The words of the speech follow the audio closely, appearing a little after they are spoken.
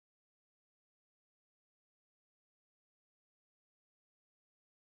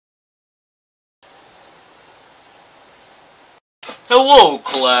Hello,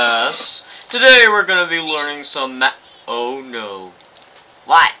 class. Today we're gonna be learning some Oh no.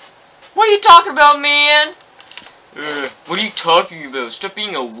 What? What are you talking about, man? What are you talking about? Stop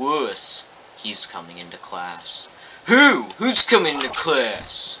being a wuss. He's coming into class. Who? Who's coming into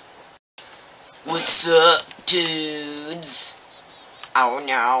class? What's up, dudes? Oh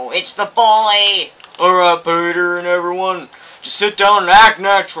no, it's the bully! Alright, Peter and everyone. Just sit down and act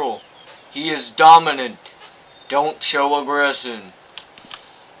natural. He is dominant. Don't show aggression.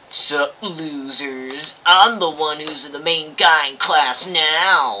 Sup, losers? I'm the one who's the main guy in class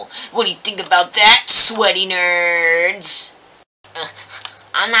now. What do you think about that, sweaty nerds?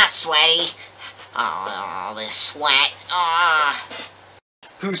 I'm not sweaty. Oh, this sweat.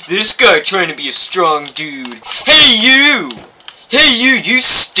 Who's this guy trying to be a strong dude? Hey, you! Hey, you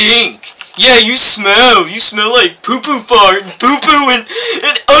stink! Yeah, you smell! You smell like poo-poo fart and poo-poo and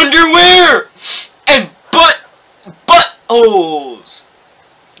underwear! And buttholes!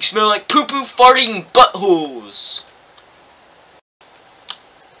 You smell like poo-poo farting buttholes!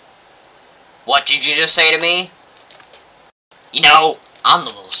 What did you just say to me? You know, I'm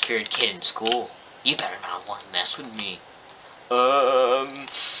the most feared kid in school. You better not want to mess with me.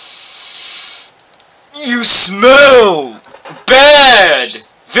 You smell bad!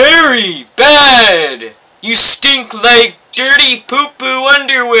 Very bad! You stink like dirty poo-poo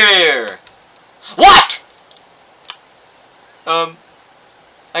underwear! What?!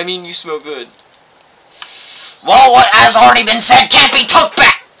 I mean, you smell good. Well, what has already been said can't be took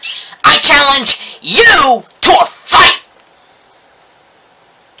back! I challenge you to a fight!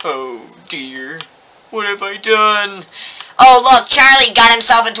 Oh, dear. What have I done? Oh, look, Charlie got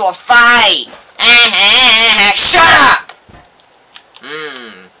himself into a fight! Shut up!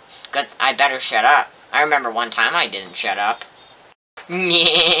 Good, I better shut up. I remember one time I didn't shut up.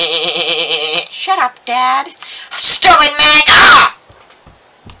 Shut up, Dad. Stupid man! Ah!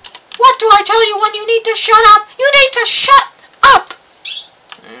 What do I tell you when you need to shut up? You need to shut up!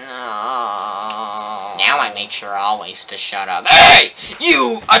 No. Now I make sure always to shut up. Hey!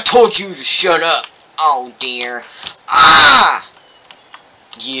 You! I told you to shut up! Oh, dear. Ah!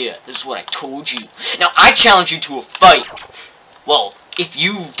 Yeah, this is what I told you. Now I challenge you to a fight. Well, if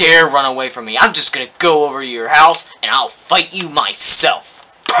you dare run away from me, I'm just gonna go over to your house and I'll fight you myself.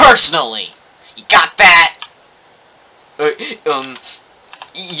 Personally. You got that?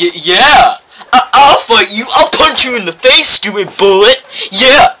 Yeah. I'll fight you. I'll punch you in the face, stupid bullet.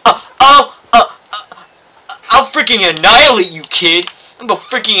 Yeah. I'll freaking annihilate you, kid. I'm gonna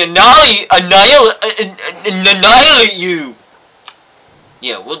freaking annihilate you.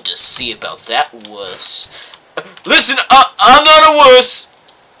 Yeah, we'll just see about that, wuss. Listen, I'm not a wuss.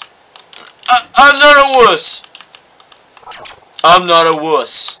 I'm not a wuss. I'm not a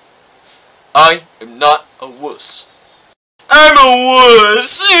wuss. I am not a wuss. I'm a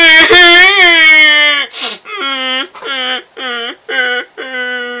wuss.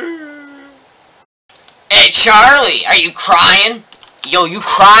 Hey, Charlie, are you crying? Yo, you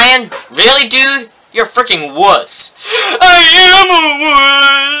crying? Really, dude? You're a freaking wuss. I am a wuss.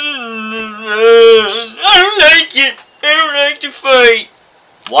 I don't like it. I don't like to fight.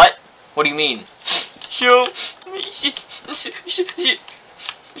 What? What do you mean? So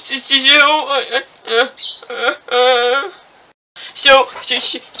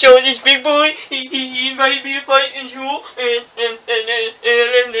this big bully, he invited me to fight in school, and I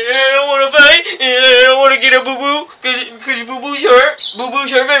don't want to fight, and I don't want to get a boo-boo, because boo-boos hurt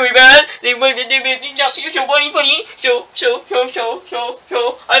very bad, they not feel so funny, so,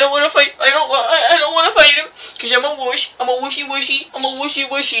 I don't want to fight, I don't want to fight him, because I'm a wuss, I'm a wussy, I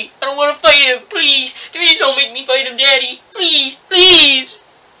don't want to fight him, please don't make me fight him, Daddy, please.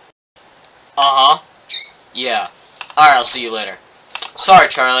 Yeah. Alright, I'll see you later. Sorry,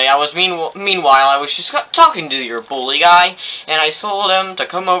 Charlie, meanwhile, I was just talking to your bully guy, and I told him to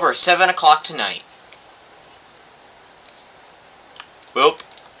come over at 7 o'clock tonight. Well,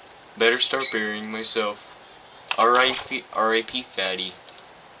 better start burying myself. R.I.P. Fatty.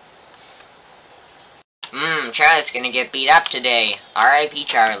 Charlie's gonna get beat up today. R.I.P.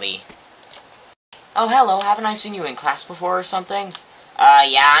 Charlie. Oh, hello, haven't I seen you in class before or something?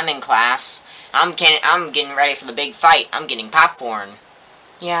 Yeah, I'm in class. I'm getting ready for the big fight. I'm getting popcorn.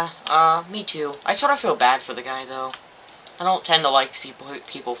 Yeah, me too. I sort of feel bad for the guy, though. I don't tend to like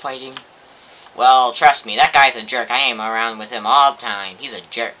people fighting. Well, trust me, that guy's a jerk. I am around with him all the time. He's a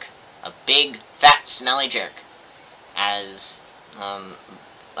jerk. A big, fat, smelly jerk. As,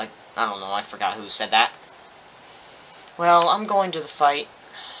 like, I don't know, I forgot who said that. Well, I'm going to the fight.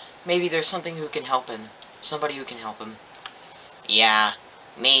 Maybe there's something who can help him. Somebody who can help him. Yeah,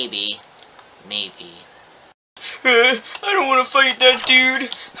 maybe. I don't want to fight that dude.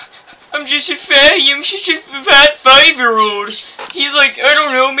 I'm just a fatty. I'm such a fat 5-year-old. He's like, I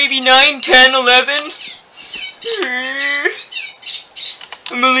don't know, maybe 9, 10, 11.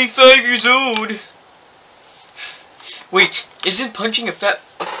 I'm only 5 years old. Wait, isn't punching a fat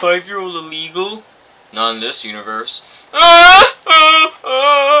 5-year-old illegal? Not in this universe.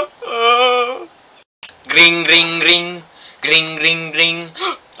 Ring, ring, ring. Ring, ring, ring.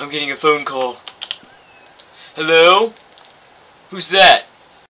 I'm getting a phone call. Hello? Who's that?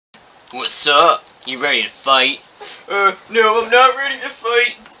 What's up? You ready to fight? No, I'm not ready to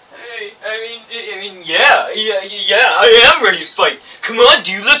fight. Hey, I mean, yeah, I am ready to fight. Come on,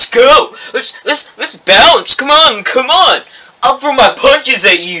 dude, let's go. Let's bounce. Come on. I'll throw my punches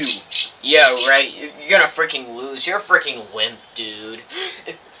at you. Yeah, right. You're gonna freaking lose. You're a freaking wimp, dude.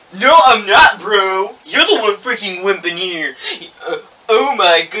 No, I'm not, bro. You're the one freaking wimping here. Oh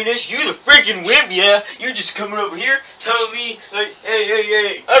my goodness, you're the freaking wimp, yeah? You're just coming over here telling me, like,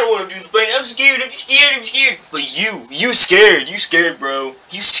 hey, I don't want to do the fight. I'm scared. But you scared, bro.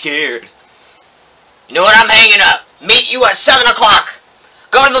 You scared. You know what? I'm hanging up. Meet you at 7 o'clock.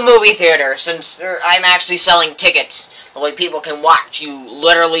 Go to the movie theater, since I'm actually selling tickets. The way people can watch you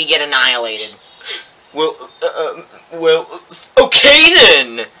literally get annihilated. Well, okay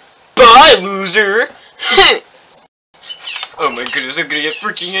then. Bye, loser. Oh my goodness, I'm gonna get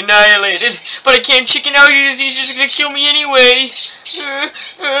freaking annihilated. But I can't chicken out because he's just gonna kill me anyway.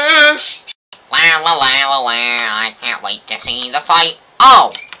 I can't wait to see the fight.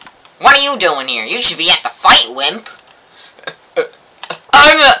 Oh, what are you doing here? You should be at the fight, wimp.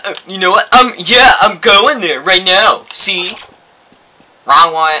 You know what? Yeah, I'm going there right now. See?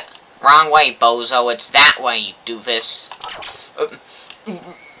 Wrong way, bozo. It's that way, you doofus.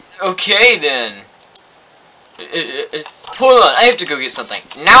 Okay then. Hold on, I have to go get something.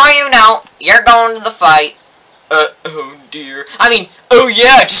 No, you don't. You're going to the fight. Oh dear. I mean, oh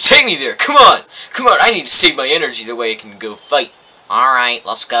yeah, just take me there. Come on, I need to save my energy the way I can go fight. Alright,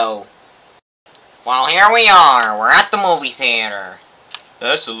 let's go. Well, here we are. We're at the movie theater.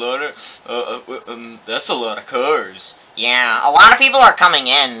 That's a lot of cars. Yeah, a lot of people are coming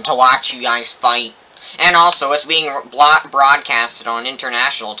in to watch you guys fight. And also, it's being broadcasted on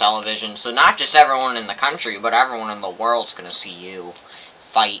international television, so not just everyone in the country, but everyone in the world's gonna see you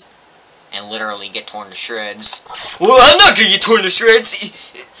fight and literally get torn to shreds. Well, I'm not gonna get torn to shreds.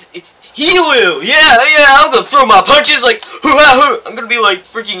 He will. Yeah, I'm gonna throw my punches like hoo-ha-hoo. I'm gonna be like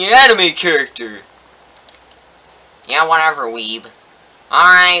freaking anime character. Yeah, whatever, weeb.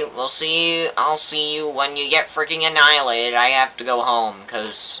 Alright, I'll see you when you get freaking annihilated. I have to go home,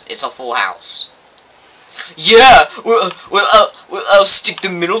 because it's a full house. Yeah, well, I'll stick the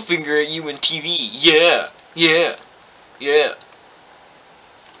middle finger at you on TV. Yeah.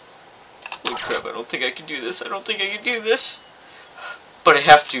 Holy crap, I don't think I can do this. But I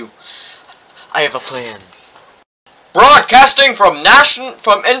have to. I have a plan. Broadcasting from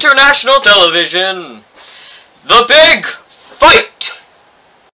international television. The Big Fight!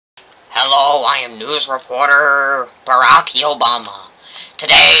 Hello, I am news reporter Barack Obama.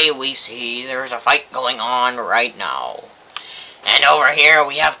 Today we see there's a fight going on right now. And over here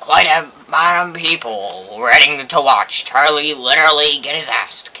we have quite a amount of people ready to watch Charlie literally get his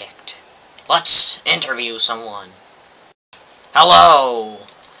ass kicked. Let's interview someone. Hello.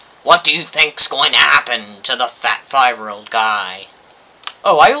 What do you think's going to happen to the fat 5-year-old guy?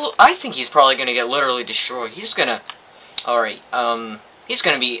 Oh, I think he's probably gonna get literally destroyed. He's gonna... Alright, he's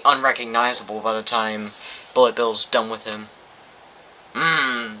gonna be unrecognizable by the time Bullet Bill's done with him.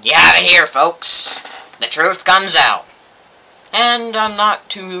 You have it here, folks. The truth comes out. And I'm not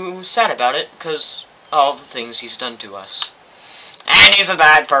too sad about it, because all the things he's done to us. And he's a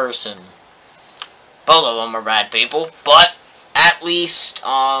bad person. Both of them are bad people, but at least,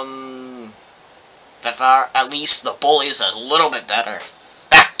 at least the bully's a little bit better.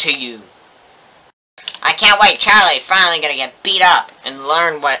 Back to you. I can't wait. Charlie finally gonna get beat up and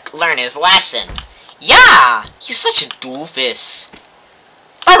learn his lesson. Yeah, he's such a doofus.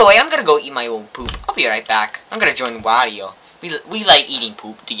 By the way, I'm gonna go eat my own poop. I'll be right back. I'm gonna join Wario. We like eating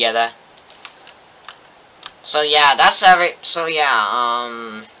poop together. So yeah,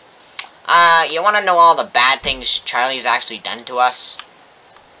 you wanna know all the bad things Charlie's actually done to us?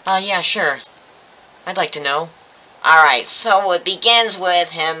 Yeah, sure. I'd like to know. Alright, so it begins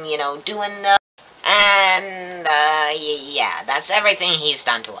with him, doing the... And, yeah, that's everything he's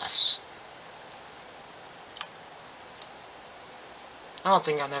done to us. I don't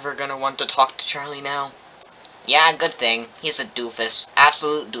think I'm ever gonna want to talk to Charlie now. Yeah, good thing. He's a doofus.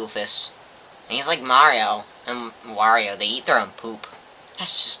 Absolute doofus. And he's like Mario and Wario. They eat their own poop.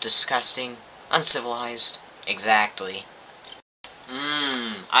 That's just disgusting. Uncivilized. Exactly.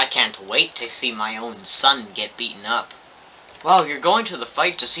 I can't wait to see my own son get beaten up. Wow, you're going to the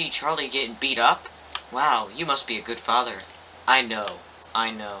fight to see Charlie getting beat up? Wow, you must be a good father. I know.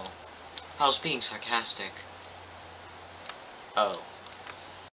 I was being sarcastic. Oh.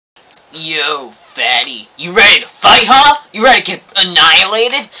 Yo, fatty. You ready to fight, huh? You ready to get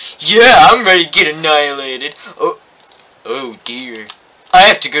annihilated? Yeah, I'm ready to get annihilated. Oh dear. I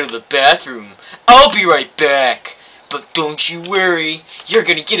have to go to the bathroom. I'll be right back. But don't you worry, you're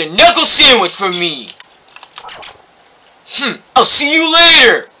gonna get a knuckle sandwich from me. I'll see you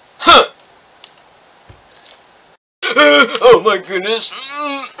later. Huh. Oh my goodness.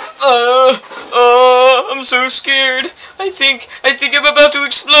 I'm so scared. I think I'm about to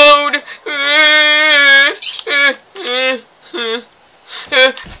explode.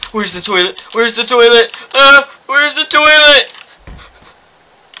 Where's the toilet? Where's the toilet? Where's the toilet?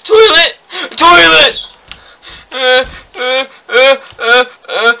 Toilet! Toilet!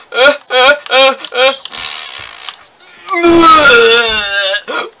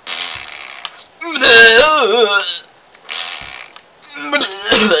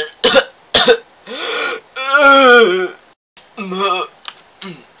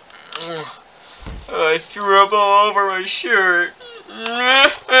 I threw up all over my shirt.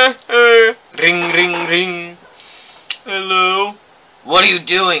 Ring, ring, ring. Hello? What are you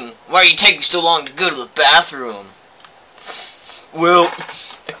doing? Why are you taking so long to go to the bathroom? Well,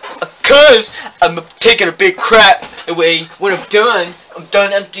 cause I'm taking a big crap away. When I'm done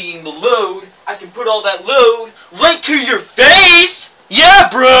emptying the load, I can put all that load right to your face! Yeah,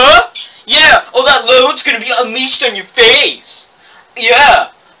 bruh! Yeah, all that load's gonna be unleashed on your face! Yeah!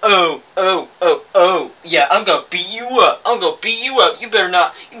 Oh. Yeah, I'm gonna beat you up. You better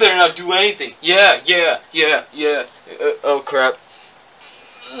not do anything. Yeah. Oh crap.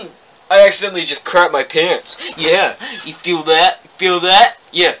 I accidentally just crapped my pants. Yeah, you feel that?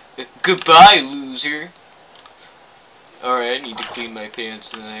 Yeah, goodbye, loser. Alright, I need to clean my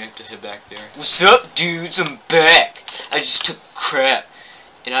pants and then I have to head back there. What's up, dudes? I'm back. I just took a crap.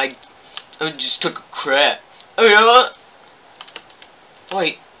 And I just took a crap. Oh, you know what?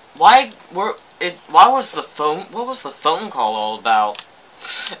 Wait, why was the phone, what was the phone call all about?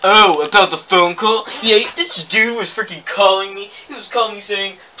 Oh, about the phone call? Yeah, this dude was freaking calling me. He was calling me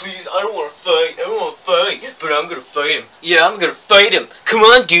saying, please, I don't want to fight, but I'm gonna fight him. Yeah, I'm gonna fight him. Come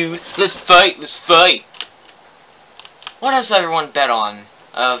on, dude, let's fight. What does everyone bet on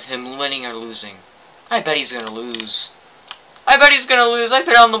of him winning or losing? I bet he's gonna lose. I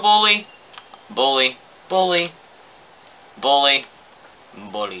bet on the bully. Bully.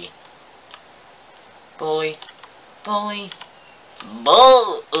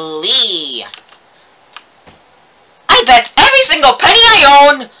 I bet every single penny I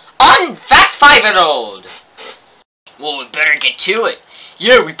own on that 5-year-old. Well, we better get to it.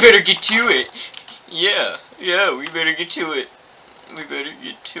 Yeah, we better get to it. Yeah, we better get to it.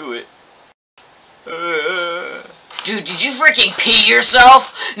 Dude, did you freaking pee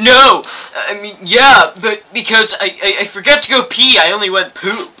yourself? No! I mean, yeah, but because I forgot to go pee, I only went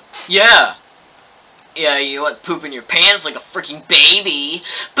poop. Yeah. Yeah, you let poop in your pants like a freaking baby.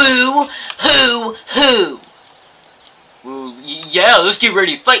 Boo! Hoo! Well, yeah, let's get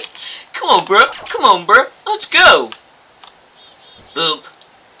ready to fight. Come on, bro. Let's go. Boop.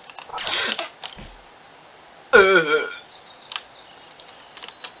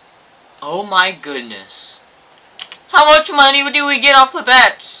 Oh my goodness. How much money do we get off the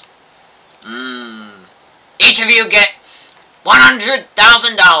bets? Each of you get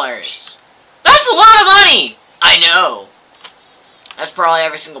 $100,000. That's a lot of money! I know. That's probably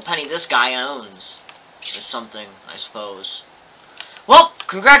every single penny this guy owns. Or something, I suppose. Well,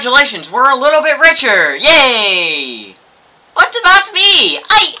 congratulations, we're a little bit richer! Yay! What about me?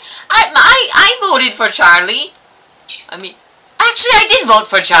 I voted for Charlie. I mean, actually I did vote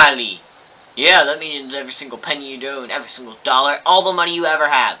for Charlie. Yeah, that means every single penny you own, every single dollar, all the money you ever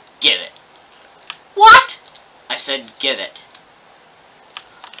have, give it. What? I said give it.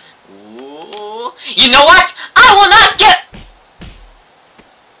 Ooh. You know what? I will not get...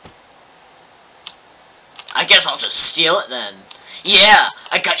 I guess I'll just steal it then. Yeah,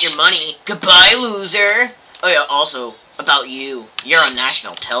 I got your money. Goodbye, loser. Oh yeah, also, about you. You're on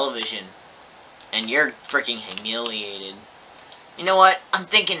national television. And you're freaking humiliated. You know what? I'm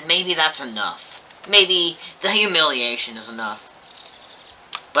thinking maybe that's enough. Maybe the humiliation is enough.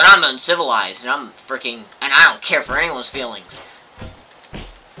 But I'm uncivilized, and I'm freaking... And I don't care for anyone's feelings.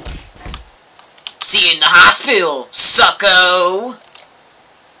 See you in the hospital, sucko!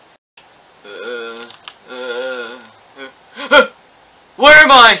 Where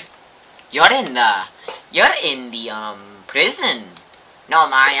am I? You're in the You're in the, prison. No,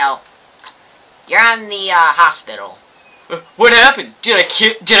 Mario. You're in the, hospital. What happened? Did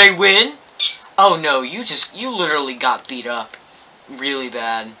I win? Oh no, you literally got beat up. Really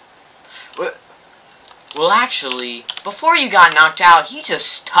bad. Well, actually, before you got knocked out, he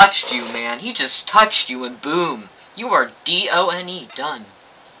just touched you, man. He just touched you and boom. You are D-O-N-E, done.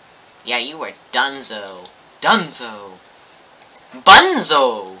 Yeah, you were donezo. Dunzo.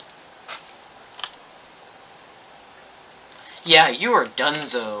 Bunzo. Yeah, you are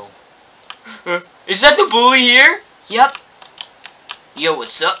donezo. Is that the bully here? Yep. Yo,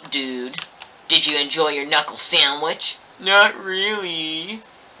 what's up, dude? Did you enjoy your knuckle sandwich? Not really.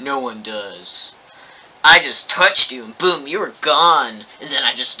 No one does. I just touched you and boom, you were gone. And then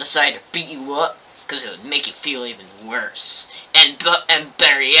I just decided to beat you up because it would make you feel even worse. And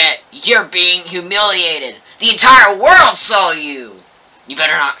better yet, you're being humiliated. The entire world saw you. You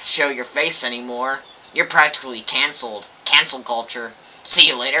better not show your face anymore. You're practically canceled. Cancel culture. See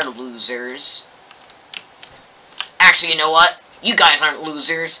you later, losers. Actually, you know what? You guys aren't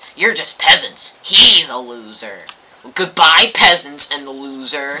losers. You're just peasants. He's a loser. Well, goodbye, peasants and the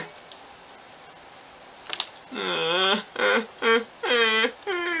loser.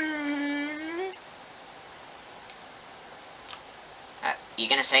 You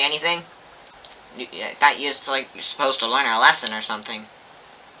gonna say anything? I thought you're supposed to learn a lesson or something.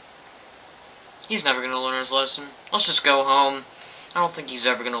 He's never gonna learn his lesson. Let's just go home. I don't think he's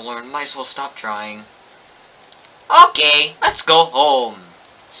ever gonna learn. Might as well stop trying. Okay, let's go home.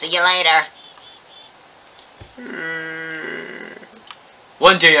 See you later.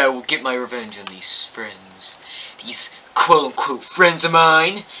 One day I will get my revenge on these friends. These quote-unquote friends of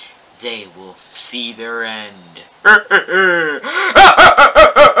mine. They will see their end.